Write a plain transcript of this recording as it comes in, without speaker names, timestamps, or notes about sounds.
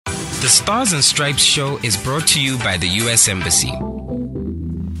The Stars and Stripes show is brought to you by the U.S. Embassy.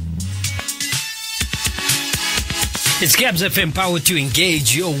 It's Gabs FM, power to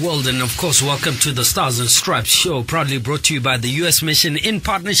engage your world. And of course, welcome to the Stars and Stripes show, proudly brought to you by the U.S. Mission in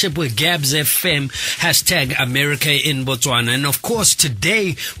partnership with Gabs FM, hashtag America in Botswana. And of course,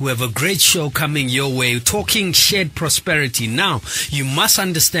 today we have a great show coming your way, talking shared prosperity. Now, you must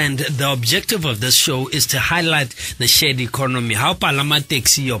understand the objective of this show is to highlight the shared economy, how Palama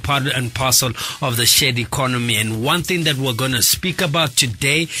Taxi are part and parcel of the shared economy. And one thing that we're going to speak about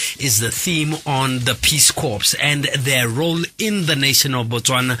today is the theme on the Peace Corps and their role in the nation of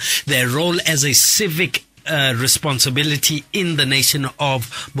Botswana, their role as a civic responsibility in the nation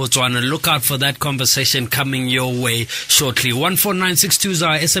of Botswana. Look out for that conversation coming your way shortly. 14962 is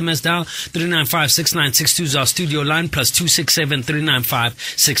our SMS dial, 3956962 is our studio line, plus 267 395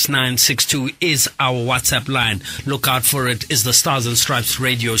 6962 is our WhatsApp line. Look out for it. It's the Stars and Stripes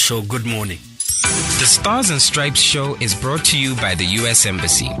radio show. Good morning. The Stars and Stripes show is brought to you by the U.S.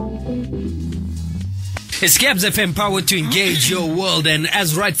 Embassy. It's Gabs FM, power to engage your world. And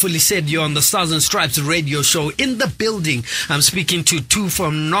as rightfully said, you're on the Stars and Stripes radio show. In the building, I'm speaking to two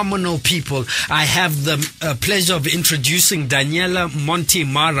phenomenal people. I have the pleasure of introducing Daniela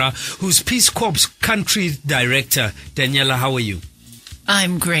Montemara, who's Peace Corps Country Director. Daniela, how are you?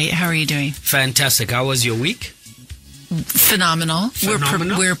 I'm great. How are you doing? Fantastic. How was your week? Phenomenal.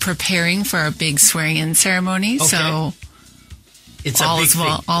 We're preparing for our big swearing-in ceremony, okay. So... It's all a big is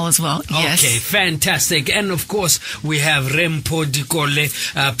well. thing. All is well. Yes. Okay, fantastic. And of course, we have Rempo Dikole,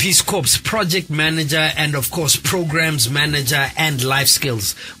 Peace Corps Project Manager, and of course, Programs Manager and Life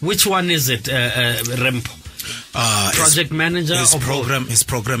Skills. Which one is it, Rempo? Project Manager is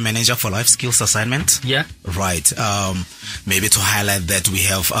program manager for life skills assignment. Yeah. Right. Maybe to highlight that we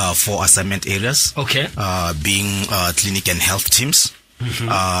have 4 assignment areas. Okay. Being clinic and health teams.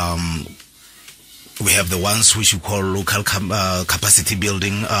 Mm-hmm. We have the ones which we call local capacity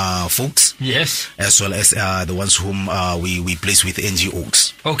building folks. Yes. As well as the ones whom we place with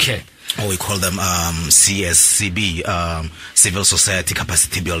NGOs. Okay. Or we call them CSCB, Civil Society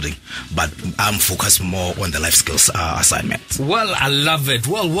Capacity Building. But I'm focused more on the life skills assignment. Well, I love it.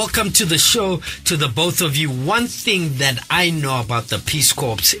 Well, welcome to the show, to the both of you. One thing that I know about the Peace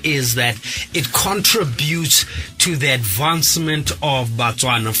Corps is that it contributes to the advancement of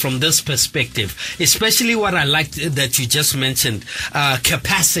Botswana from this perspective. Especially what I liked that you just mentioned,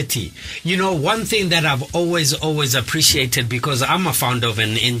 capacity. You know, one thing that I've always appreciated, because I'm a founder of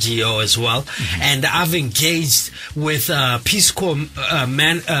an NGO as well, mm-hmm. and I've engaged with a Peace Corps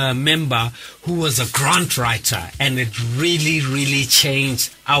member who was a grant writer, and it really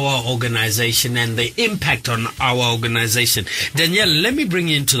changed our organization and the impact on our organization. Danielle, let me bring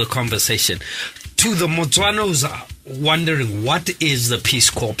you into the conversation. To the Motswanos wondering, what is the Peace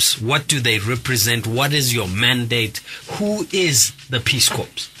Corps? What do they represent? What is your mandate? Who is the Peace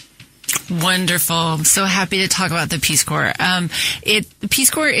Corps? Wonderful. I'm so happy to talk about the Peace Corps. The Peace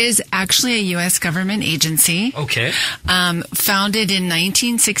Corps is actually a U.S. government agency. Okay. Founded in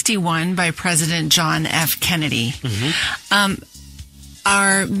 1961 by President John F. Kennedy. Mm-hmm.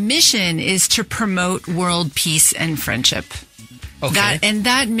 Our mission is to promote world peace and friendship. Okay.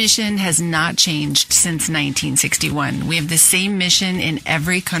 That mission has not changed since 1961. We have the same mission in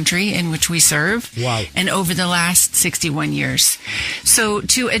every country in which we serve. Wow. And over the last 61 years. So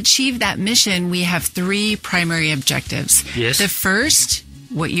to achieve that mission, we have 3 primary objectives. Yes. The first,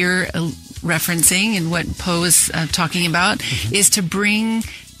 what you're referencing and what Poe is talking about, mm-hmm. is to bring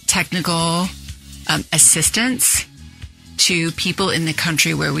technical assistance to people in the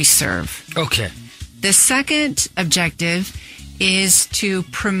country where we serve. Okay. The second objective is to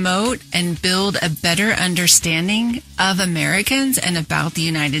promote and build a better understanding of Americans and about the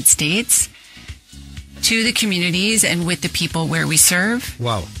United States to the communities and with the people where we serve.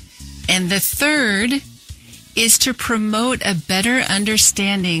 Wow. And the third is to promote a better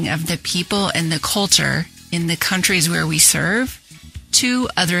understanding of the people and the culture in the countries where we serve to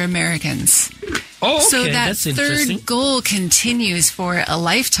other Americans. Oh, okay. So that That's interesting. third goal continues for a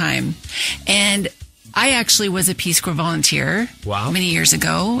lifetime. And I actually was a Peace Corps volunteer many years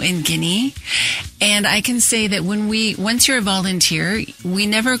ago in Guinea. And I can say that once you're a volunteer, we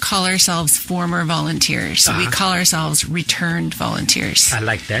never call ourselves former volunteers. We call ourselves returned volunteers. I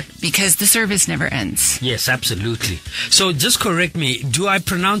like that. Because the service never ends. Yes, absolutely. So just correct me. Do I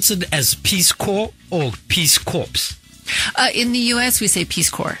pronounce it as Peace Corps or Peace Corps? In the U.S., we say Peace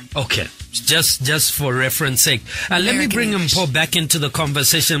Corps. Okay. Just for reference sake. Let me bring him, Paul, back into the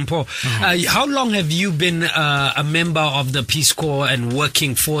conversation. Paul, how long have you been a member of the Peace Corps and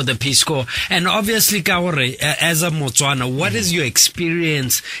working for the Peace Corps? And obviously, Kaore, as a Motswana, what is your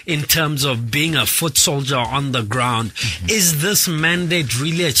experience in terms of being a foot soldier on the ground? Is this mandate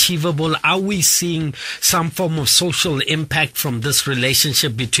really achievable? Are we seeing some form of social impact from this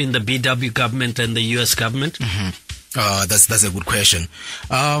relationship between the BW government and the U.S. government? That's a good question.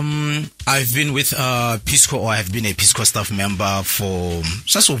 I've been with Peace Corps, or I've been a Peace Corps staff member for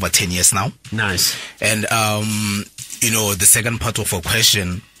just over 10 years now. Nice. And the second part of your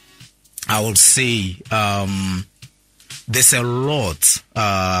question, I would say there's a lot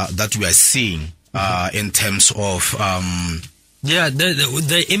that we are seeing in terms of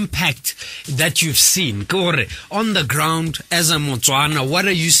the impact that you've seen, Kore, on the ground as a Motswana. What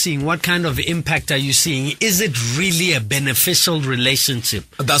are you seeing? What kind of impact are you seeing? Is it really a beneficial relationship?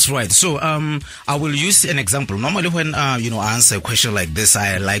 That's right. So I will use an example. Normally when I answer a question like this,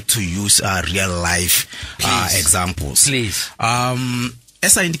 I like to use real life examples. Please.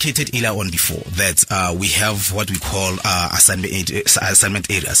 As I indicated earlier on before, that we have what we call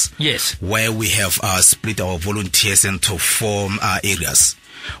assignment areas. Yes. Where we have split our volunteers into 4 areas.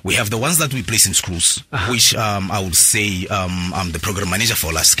 We have the ones that we place in schools, which I would say I'm the program manager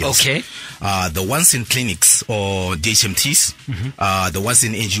for large scales. Okay. The ones in clinics or DHMTs, the ones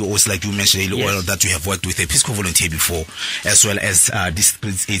in NGOs like you mentioned earlier, that we have worked with a Peace Corps volunteer before, as well as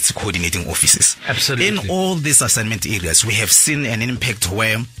district AIDS coordinating offices. Absolutely. In all these assignment areas, we have seen an impact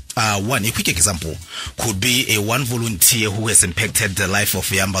where a quick example could be one volunteer who has impacted the life of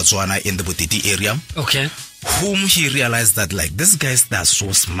young Botswana in the Boteti area. Okay. Whom he realized that these guys, they're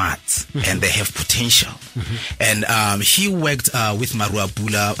so smart and they have potential. And he worked with Marua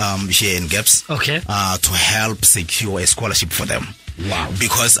Pula here in GAPS to help secure a scholarship for them. Wow.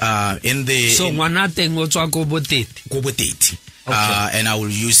 Because in the... So, Koboteti. And I will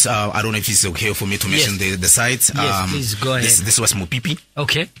use, I don't know if it's okay for me to mention the site. Yes, please go ahead. This was Mopipi.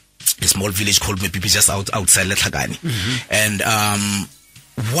 Okay. A small village called Mopipi just outside Letlhakane. And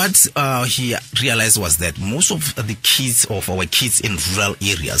what he realized was that most of the kids of our kids in rural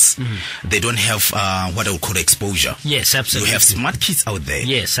areas, they don't have what I would call exposure. Yes, absolutely. You have smart kids out there.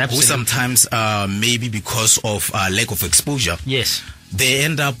 Yes, absolutely. Who sometimes, maybe because of lack of exposure, yes, they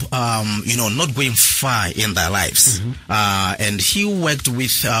end up, not going far in their lives. And he worked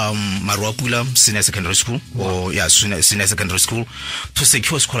with Maruapula Senior Secondary School, Senior Secondary School, to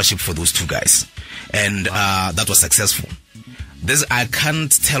secure scholarship for those 2 guys. And that was successful. I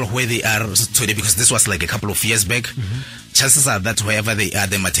can't tell where they are today because this was like a couple of years back. Chances are that wherever they are,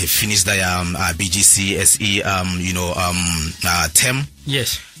 they might have finished their BGC, SE, term.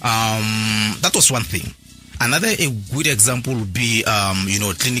 Yes. That was one thing. Another a good example would be,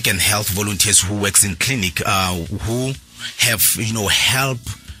 clinic and health volunteers who works in clinic, who have, help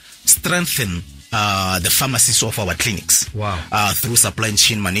strengthen the pharmacies of our clinics. Wow. Through supply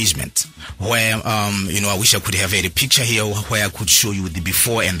chain management, where I wish I could have a picture here where I could show you the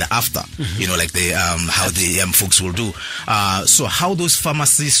before and the after, like the how the folks will do. So how those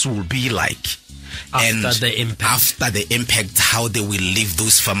pharmacies will be like after the impact, how they will leave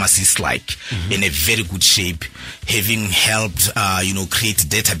those pharmacies in a very good shape, having helped create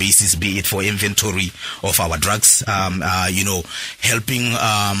databases, be it for inventory of our drugs, helping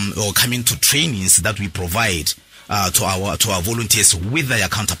or coming to trainings that we provide to our volunteers with their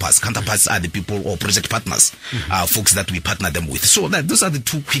counterparts. Counterparts are the people or project partners, folks that we partner them with. So those are the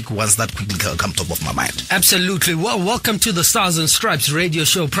 2 quick ones that quickly come top of my mind. Absolutely. Well, welcome to the Stars and Stripes radio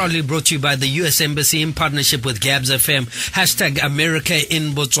show, proudly brought to you by the U.S. Embassy in partnership with Gabs FM. # America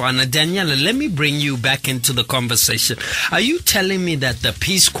in Botswana. Daniela, let me bring you back into the conversation. Are you telling me that the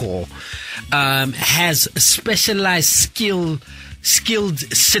Peace Corps has specialized skilled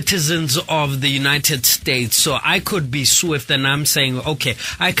citizens of the United States? So I could be Swift and I'm saying, okay,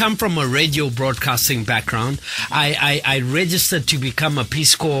 I come from a radio broadcasting background. I registered to become a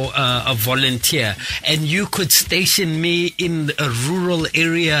Peace Corps a volunteer, and you could station me in a rural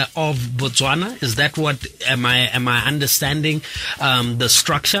area of Botswana. Is that what am I understanding the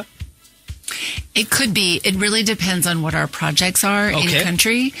structure? It could be. It really depends on what our projects are in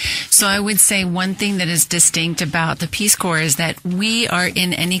country. So I would say one thing that is distinct about the Peace Corps is that we are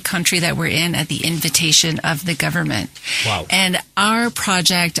in any country that we're in at the invitation of the government. Wow. And our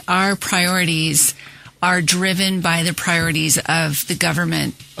project, our priorities are driven by the priorities of the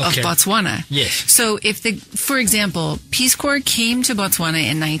government of Botswana. Yes. So for example, Peace Corps came to Botswana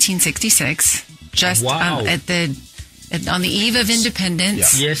in 1966, just on the eve of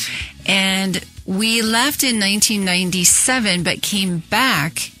independence. Yes. And we left in 1997, but came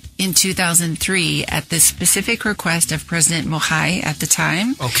back in 2003 at the specific request of President Mohai at the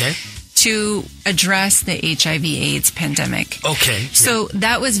time. Okay. To address the HIV/AIDS pandemic. Okay. So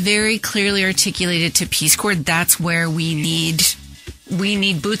that was very clearly articulated to Peace Corps. That's where we need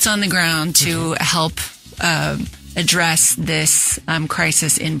boots on the ground to help address this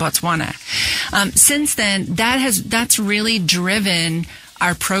crisis in Botswana. Since then, that's really driven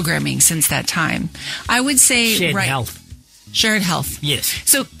our programming since that time. I would say Shared health. Yes.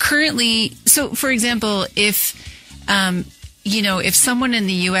 So currently, for example, if someone in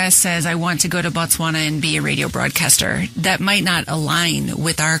the U.S. says, I want to go to Botswana and be a radio broadcaster, that might not align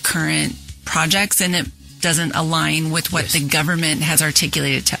with our current projects, and it doesn't align with what the government has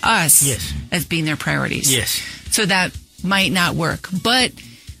articulated to us as being their priorities. Yes. So that might not work. But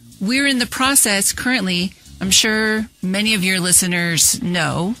we're in the process currently. I'm sure many of your listeners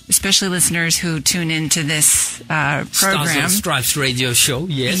know, especially listeners who tune into this program. Stars and Stripes radio show.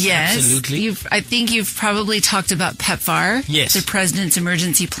 Yes, absolutely. I think you've probably talked about PEPFAR. Yes. The President's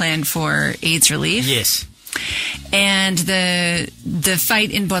Emergency Plan for AIDS Relief. Yes. And the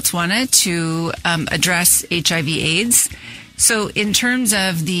fight in Botswana to address HIV/AIDS. So in terms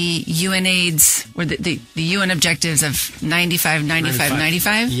of the UN AIDS, or the UN objectives of 95, 95,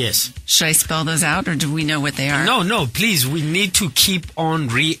 95. Yes. Should I spell those out, or do we know what they are? No, please. We need to keep on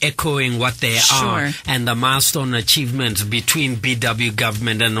re-echoing what they are and the milestone achievements between BW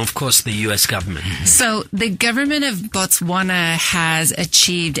government and, of course, the U.S. government. So the government of Botswana has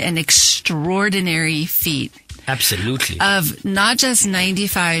achieved an extraordinary feat. Absolutely. Of not just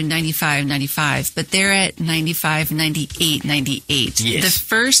 95, 95, 95, but they're at 95, 98, 98. Yes. The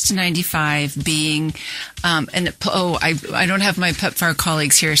first 95 being, I don't have my PEPFAR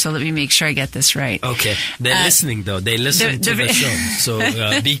colleagues here, so let me make sure I get this right. Okay. They're listening, though. They listen to the show, so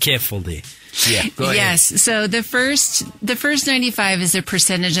be careful there. Yeah, go ahead. Yes. So the first 95 is the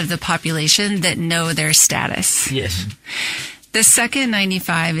percentage of the population that know their status. Yes. The second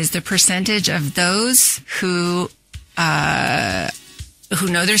 95 is the percentage of those who know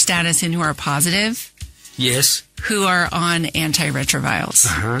their status and who are positive. Yes. Who are on antiretrovirals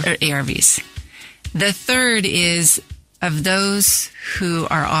or ARVs. The third is of those who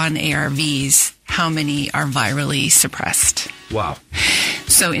are on ARVs, how many are virally suppressed? Wow.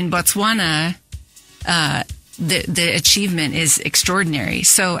 So in Botswana, the achievement is extraordinary.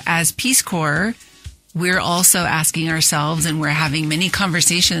 So as Peace Corps, we're also asking ourselves, and we're having many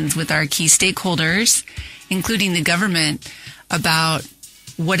conversations with our key stakeholders, including the government, about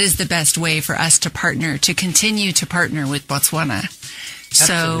what is the best way for us to continue to partner with Botswana.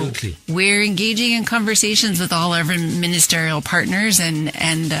 Absolutely. So we're engaging in conversations with all our ministerial partners, and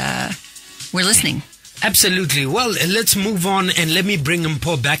we're listening. Absolutely. Well, let's move on and let me bring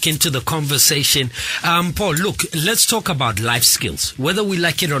Paul back into the conversation. Paul, look, let's talk about life skills. Whether we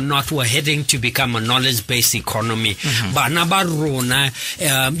like it or not, we're heading to become a knowledge-based economy.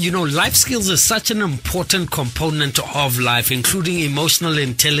 Life skills is such an important component of life, including emotional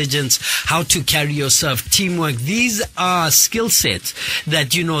intelligence, how to carry yourself, teamwork. These are skill sets that,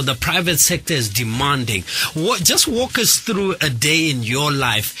 the private sector is demanding. Just walk us through a day in your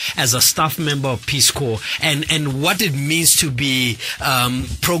life as a staff member of Peace Corps, and what it means to be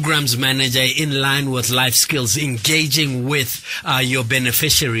programs manager in line with life skills, engaging with your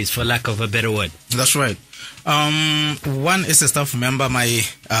beneficiaries, for lack of a better word. That's right. One is a staff member, my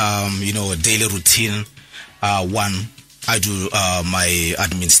daily routine. I do my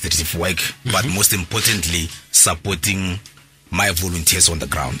administrative work, but most importantly, supporting my volunteers on the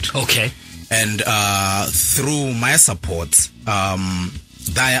ground. Okay. And through my support,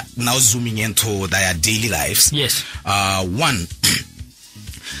 they are now zooming into their daily lives. Yes. One,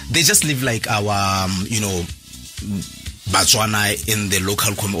 they just live like our, Botswana in the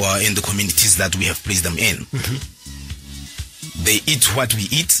local or in the communities that we have placed them in. Mm-hmm. They eat what we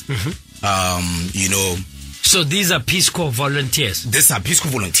eat. Mm-hmm. So these are Peace Corps volunteers. These are Peace Corps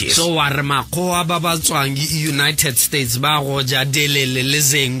volunteers. So United States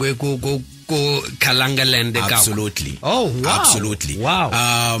Absolutely. Oh, wow. Absolutely. Wow.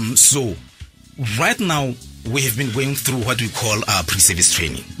 So right now we have been going through what we call pre-service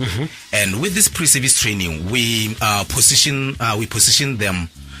training. Mm-hmm. And with this pre-service training, we position them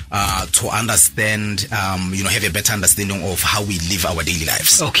to understand, have a better understanding of how we live our daily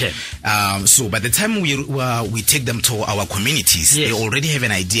lives. Okay. So by the time we take them to our communities, yes, they already have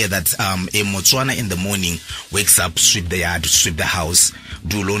an idea that a Motswana in the morning wakes up, sweep the yard, sweep the house,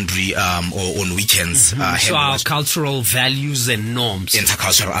 do laundry or on weekends. So our cultural values and norms.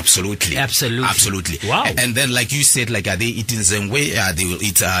 Intercultural, absolutely. Wow. And then, like you said, like, are they eating Zengwe? They will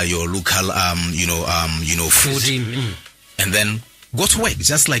eat your local, food. And then go to work,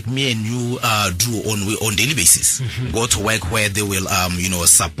 just like me and you do on daily basis. Go to work where they will,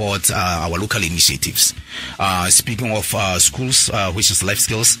 support our local initiatives. Speaking of schools, which is life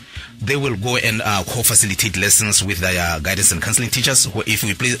skills, they will go and co-facilitate lessons with their guidance and counseling teachers. When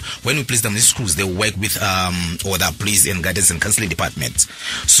we place them in schools, they work with or they're placed in guidance and counseling departments.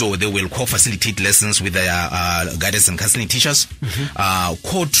 So they will co-facilitate lessons with their guidance and counseling teachers.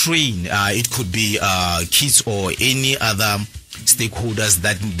 Co-train, it could be kids or any other stakeholders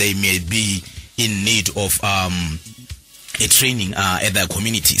that they may be in need of a training at their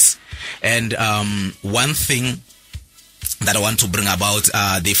communities. And one thing that I want to bring about,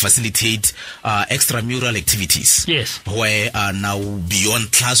 they facilitate extramural activities. Yes. Where now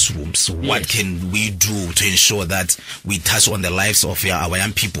beyond classrooms, what can we do to ensure that we touch on the lives of our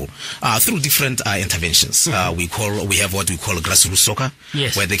young people through different interventions? We have what we call grassroots soccer,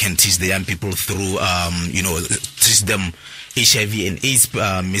 where they can teach the young people through, teach them HIV and AIDS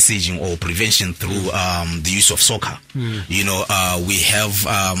messaging or prevention through the use of soccer. We have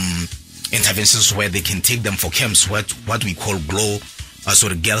interventions where they can take them for camps, what we call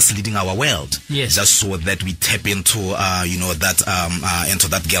girls leading our world. Yes. Just so that we tap into into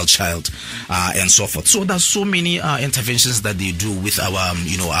that girl child and so forth. So there's so many interventions that they do with our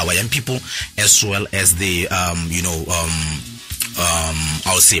our young people, as well as the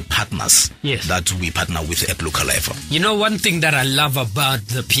I would say partners that we partner with at local level. One thing that I love about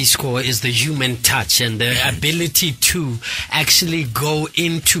the Peace Corps is the human touch and the ability to actually go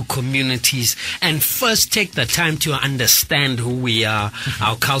into communities and first take the time to understand who we are,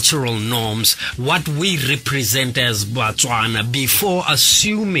 our cultural norms, what we represent as Botswana, before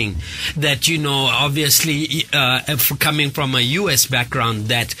assuming that, obviously, if coming from a U.S. background,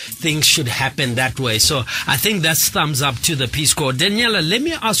 that things should happen that way. So I think that's thumbs up to the Peace Corps. Daniela, let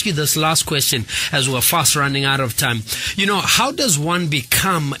me ask you this last question as we're fast running out of time. How does one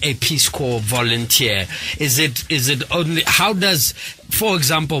become a Peace Corps volunteer? Is it only, how does, for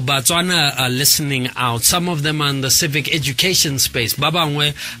example, Botswana are listening out. Some of them are in the civic education space.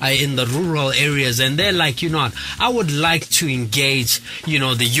 Babangwe are in the rural areas, and they're like, I would like to engage,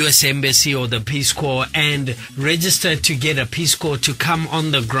 the U.S. Embassy or the Peace Corps and register to get a Peace Corps to come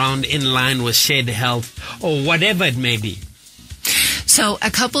on the ground in line with Shared Health or whatever it may be. So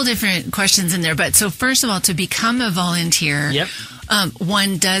a couple different questions in there. But so first of all, to become a volunteer,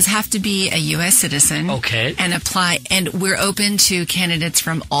 one does have to be a U.S. citizen and apply. And we're open to candidates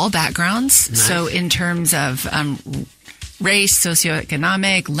from all backgrounds. Nice. So in terms of race,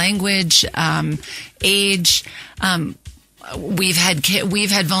 socioeconomic, language, age, we've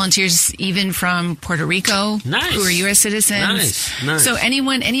had volunteers even from Puerto Rico who are U.S. citizens. Nice. So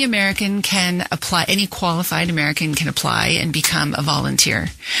any American can apply, any qualified American can apply and become a volunteer.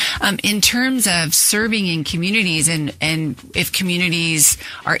 In terms of serving in communities and if communities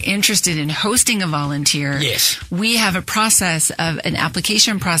are interested in hosting a volunteer, we have a process of an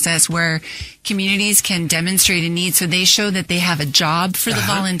application process where communities can demonstrate a need. So they show that they have a job for the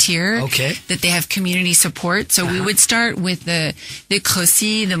volunteer, that they have community support. So we would start with the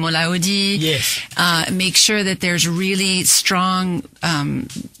Krosi, the Molaodi, make sure that there's really strong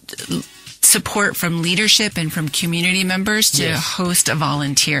support from leadership and from community members to host a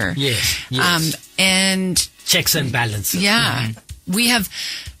volunteer. And checks and balances. We have,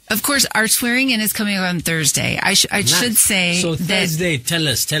 of course, our swearing in is coming up on Thursday. I should say so Thursday, tell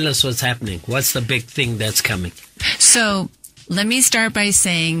us what's happening. What's the big thing that's coming? So let me start by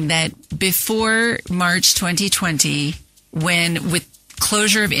saying that before March 2020, when with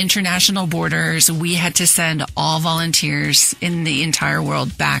closure of international borders, we had to send all volunteers in the entire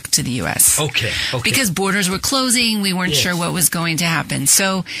world back to the U.S. Okay. Because borders were closing, we weren't sure what was going to happen.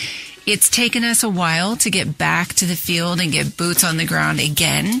 So it's taken us a while to get back to the field and get boots on the ground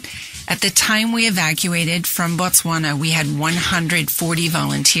again. At the time we evacuated from Botswana, we had 140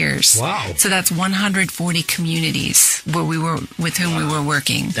 volunteers. Wow. So that's 140 communities with whom we were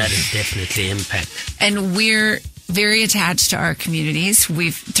working. That is definitely impact. And we're very attached to our communities.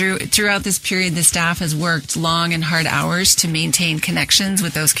 Throughout this period, the staff has worked long and hard hours to maintain connections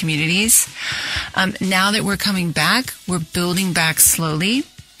with those communities. Now that we're coming back, we're building back slowly.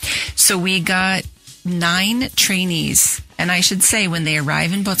 So we got 9 trainees. And I should say, when they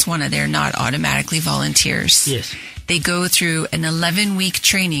arrive in Botswana, they're not automatically volunteers. Yes. They go through an 11-week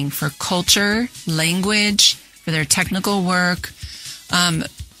training for culture, language, for their technical work,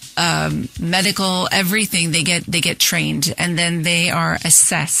 medical, everything. They get trained, and then they are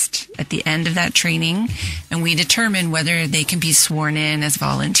assessed at the end of that training, and we determine whether they can be sworn in as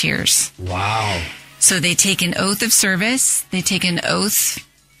volunteers. Wow. So they take an oath of service, they take an oath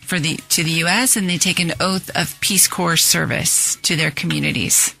to the U.S., and they take an oath of Peace Corps service to their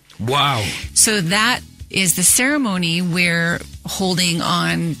communities. Wow. So that is the ceremony we're holding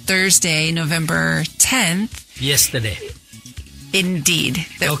on Thursday, November 10th. Yesterday. Indeed.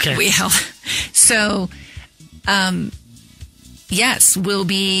 Okay. We held. So, yes, we'll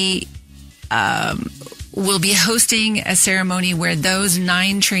be hosting a ceremony where those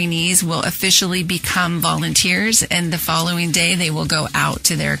 9 trainees will officially become volunteers, and the following day they will go out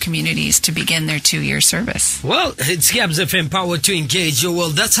to their communities to begin their 2-year service. Well, it's Gabs FM, power to engage your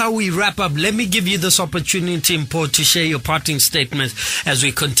world. That's how we wrap up. Let me give you this opportunity, Mpho, to share your parting statement as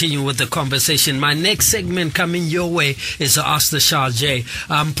we continue with the conversation. My next segment coming your way is Ask the Shah J.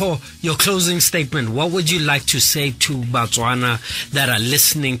 Mpho, your closing statement. What would you like to say to Botswana that are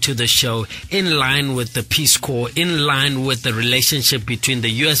listening to the show in line with the Peace Corps, in line with the relationship between the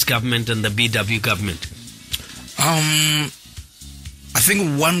U.S. government and the BW government? I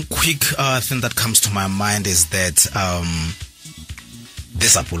think one quick thing that comes to my mind is that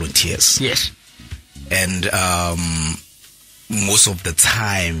these are volunteers. Yes. And most of the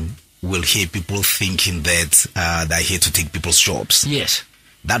time we'll hear people thinking that they're here to take people's jobs. Yes.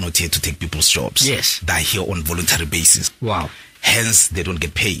 They're not here to take people's jobs. Yes. They're here on voluntary basis. Wow. Hence, they don't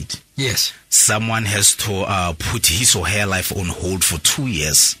get paid. Yes. Someone has to put his or her life on hold for 2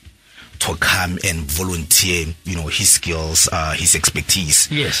 years to come and volunteer, his skills, his expertise,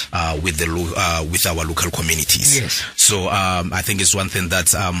 yes, with with our local communities. Yes. So I think it's one thing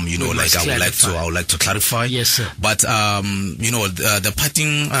that I would like to clarify. Yes, sir. But the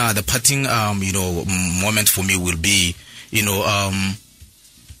parting moment for me will be,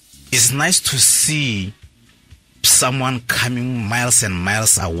 it's nice to see someone coming miles and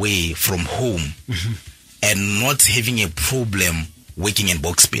miles away from home, mm-hmm, and not having a problem working in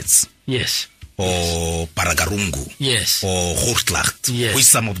box pits. Yes. Or Paragarungu. Yes. Or Hoortlacht. Yes. Which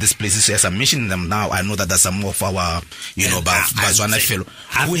some of these places, as I'm mentioning them now, I know that there's some of our, Botswana fellow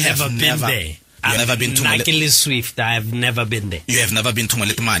who have never been there. I've never been to Swift. I have never been there. You have never been to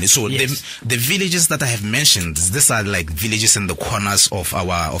Maletumani. So yes, the villages that I have mentioned, these are like villages in the corners of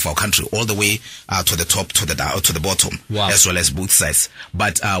our country, all the way to the top, to the bottom, wow, as well as both sides.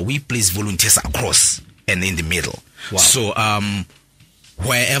 But we place volunteers across and in the middle. Wow. So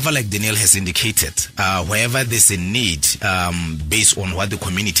wherever, like Daniel has indicated, wherever there's a need, based on what the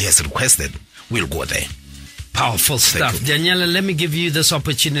community has requested, we'll go there. Powerful stuff. Daniela, let me give you this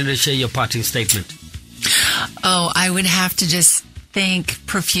opportunity to share your parting statement. Oh, I would have to just thank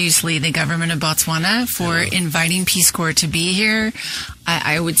profusely the government of Botswana for inviting Peace Corps to be here.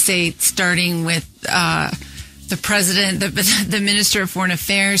 I would say starting with the president, the Minister of Foreign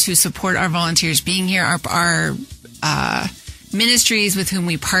Affairs, who support our volunteers being here, our ministries with whom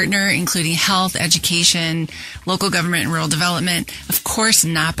we partner, including health, education, local government and rural development, of course,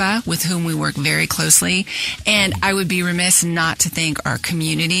 NAPA, with whom we work very closely. And I would be remiss not to thank our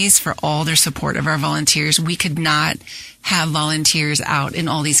communities for all their support of our volunteers. We could not have volunteers out in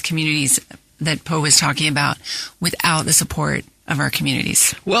all these communities that Poe was talking about without the support of our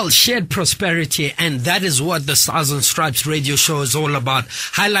communities. Well, shared prosperity, and that is what the Stars and Stripes radio show is all about,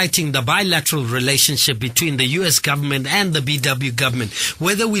 highlighting the bilateral relationship between the U.S. government and the BW government.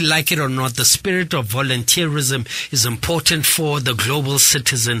 Whether we like it or not, the spirit of volunteerism is important for the global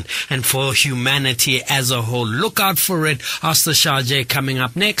citizen and for humanity as a whole. Look out for it. Ask the Shah J coming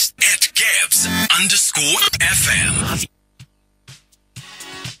up next. At Gabs_FM.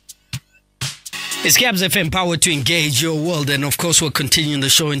 It's Gabs FM, power to engage your world. And of course, we're continuing the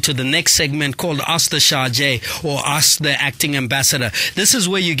show into the next segment called Ask the Shah J, or Ask the Acting Ambassador. This is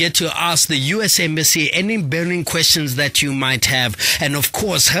where you get to ask the U.S. Embassy any burning questions that you might have. And of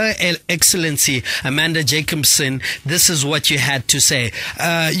course, Her Excellency Amanda Jacobson, this is what you had to say.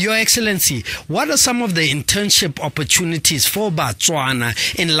 Your Excellency, what are some of the internship opportunities for Botswana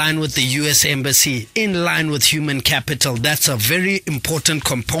in line with the U.S. Embassy, in line with human capital? That's a very important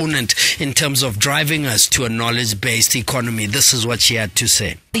component in terms of driving us to a knowledge-based economy. This is what she had to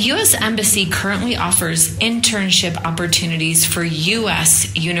say. The U.S. Embassy currently offers internship opportunities for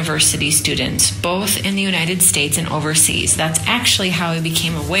U.S. university students, both in the United States and overseas. That's actually how I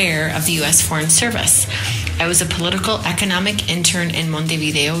became aware of the U.S. Foreign Service. I was a political economic intern in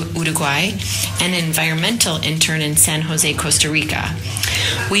Montevideo, Uruguay, and an environmental intern in San Jose, Costa Rica.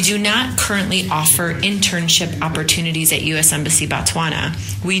 We do not currently offer internship opportunities at U.S. Embassy Botswana.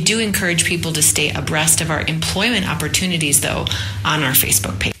 We do encourage people to stay abreast of our employment opportunities, though, on our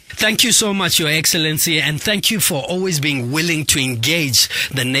Facebook page. Thank you so much, Your Excellency, and thank you for always being willing to engage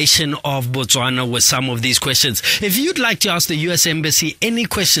the nation of Botswana with some of these questions. If you'd like to ask the U.S. Embassy any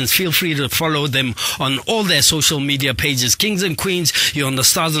questions, feel free to follow them on all their social media pages. Kings and Queens, you're on the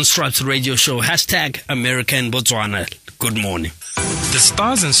Stars and Stripes radio show. # America in Botswana. Good morning. The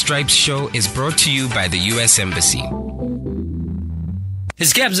Stars and Stripes show is brought to you by the U.S. Embassy.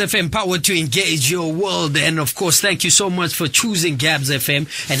 It's Gabs FM, powered to engage your world. And of course, thank you so much for choosing Gabs FM.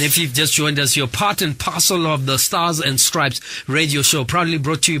 And if you've just joined us, you're part and parcel of the Stars and Stripes radio show, proudly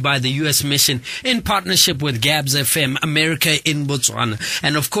brought to you by the U.S. Mission in partnership with Gabs FM, America in Botswana.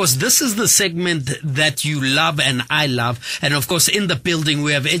 And of course, this is the segment that you love and I love. And of course, in the building,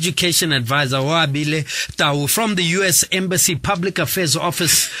 we have Education Advisor Oabile Tau from the U.S. Embassy Public Affairs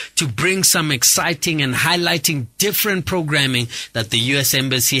Office to bring some exciting and highlighting different programming that the U.S.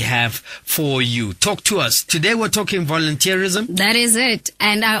 Embassy have for you. Talk to us. Today we're talking volunteerism. That is it.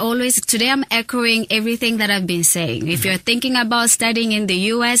 And today I'm echoing everything that I've been saying. If you're thinking about studying in the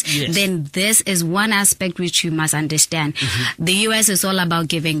U.S., then this is one aspect which you must understand. The U.S. is all about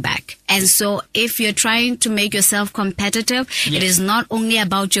giving back. And so if you're trying to make yourself competitive, it is not only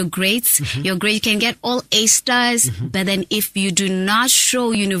about your grades. Your grade, you can get all A stars, but then if you do not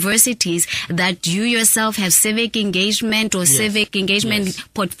show universities that you yourself have civic engagement or civic engagement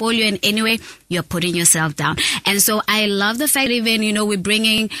portfolio in any way, you're putting yourself down. And so I love the fact that even, we're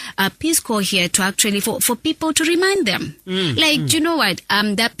bringing Peace Corps here to actually, for people to remind them. You know what?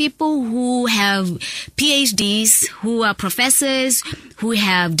 There are people who have PhDs, who are professors, who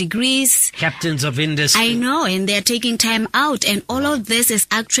have degrees. Captains of industry. I know, and they're taking time out. And all of this is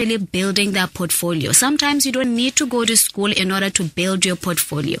actually building their portfolio. Sometimes you don't need to go to school in order to build your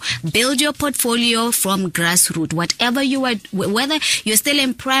portfolio. Build your portfolio from grassroots. Whatever you are, whether you're still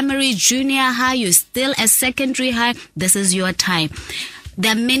in primary, junior high, you're still at secondary high, this is your time.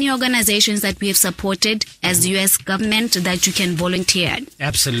 There are many organizations that we have supported as the U.S. government that you can volunteer at.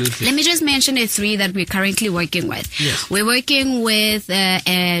 Absolutely. Let me just mention the 3 that we're currently working with. Yes. We're working with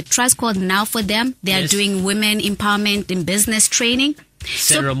a trust called Now for Them. They are doing women empowerment in business training.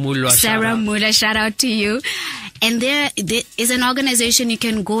 Sarah Muller, shout out to you. And there is an organization you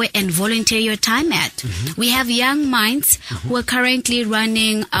can go and volunteer your time at. We have Young Minds who are currently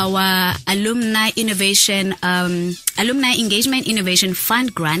running our Alumni Engagement Innovation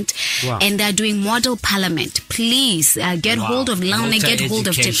Fund grant. Wow. And they're doing Model Parliament. Please get hold of Lana, get hold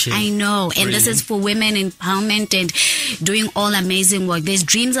of Tim. I know. And Brilliant. this is for women empowerment and doing all amazing work. There's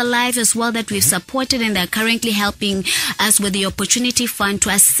Dreams Alive as well that we've supported, and they're currently helping us with the Opportunity Fund to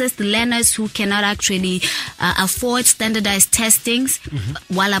assist learners who cannot actually afford standardized testings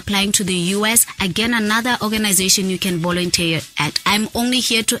while applying to the U.S. Again, another organization you can volunteer at. I'm only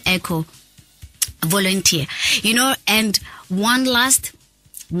here to echo volunteer. And one last,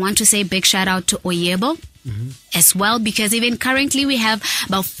 want to say big shout out to Oyebo as well, because even currently we have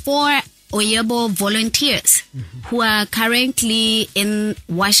about 4 Oyebo volunteers who are currently in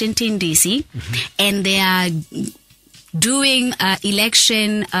Washington, D.C., and they are doing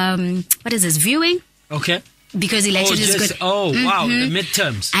election, viewing? Okay. Because election is good. Wow, the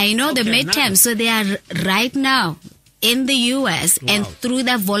midterms. I know, the midterms. Nice. So they are right now in the U.S. and through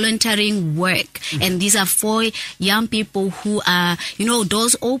their volunteering work. And these are 4 young people who are,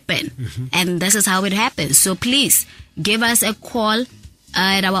 doors open. And this is how it happens. So please give us a call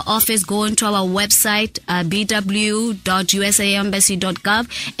at our office. Go into our website,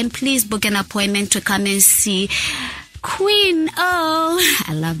 bw.usaembassy.gov, and please book an appointment to come and see Queen. Oh,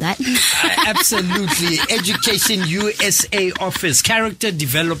 I love that. Absolutely. Education USA office. Character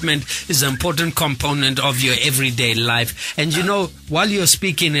development is an important component of your everyday life. And while you're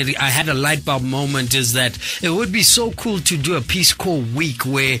speaking, I had a light bulb moment, is that it would be so cool to do a Peace Corps week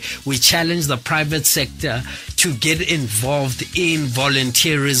where we challenge the private sector to get involved in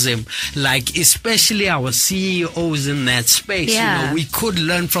volunteerism, like especially our CEOs in that space. We could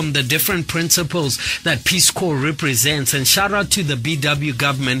learn from the different principles that Peace Corps represents. And shout out to the BW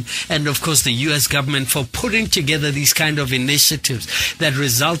government and of course the US government for putting together these kind of initiatives that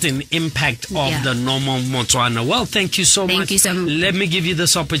result in impact of the normal Botswana. Well, thank you so much. Thank you so much. Let me give you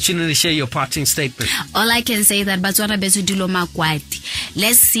this opportunity to share your parting statement. All I can say is that Botswana besudulo makwati.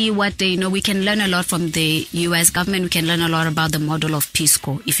 Let's see what we can learn a lot from the US government. We can learn a lot about the model of Peace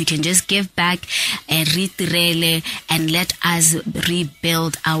Corps. If you can just give back and ritirele and let us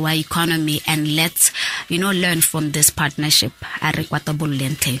rebuild our economy, and let's learn from this partnership.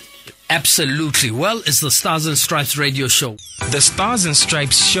 Absolutely. Well, it's the Stars and Stripes radio show. The Stars and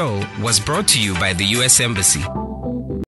Stripes show was brought to you by the U.S. Embassy.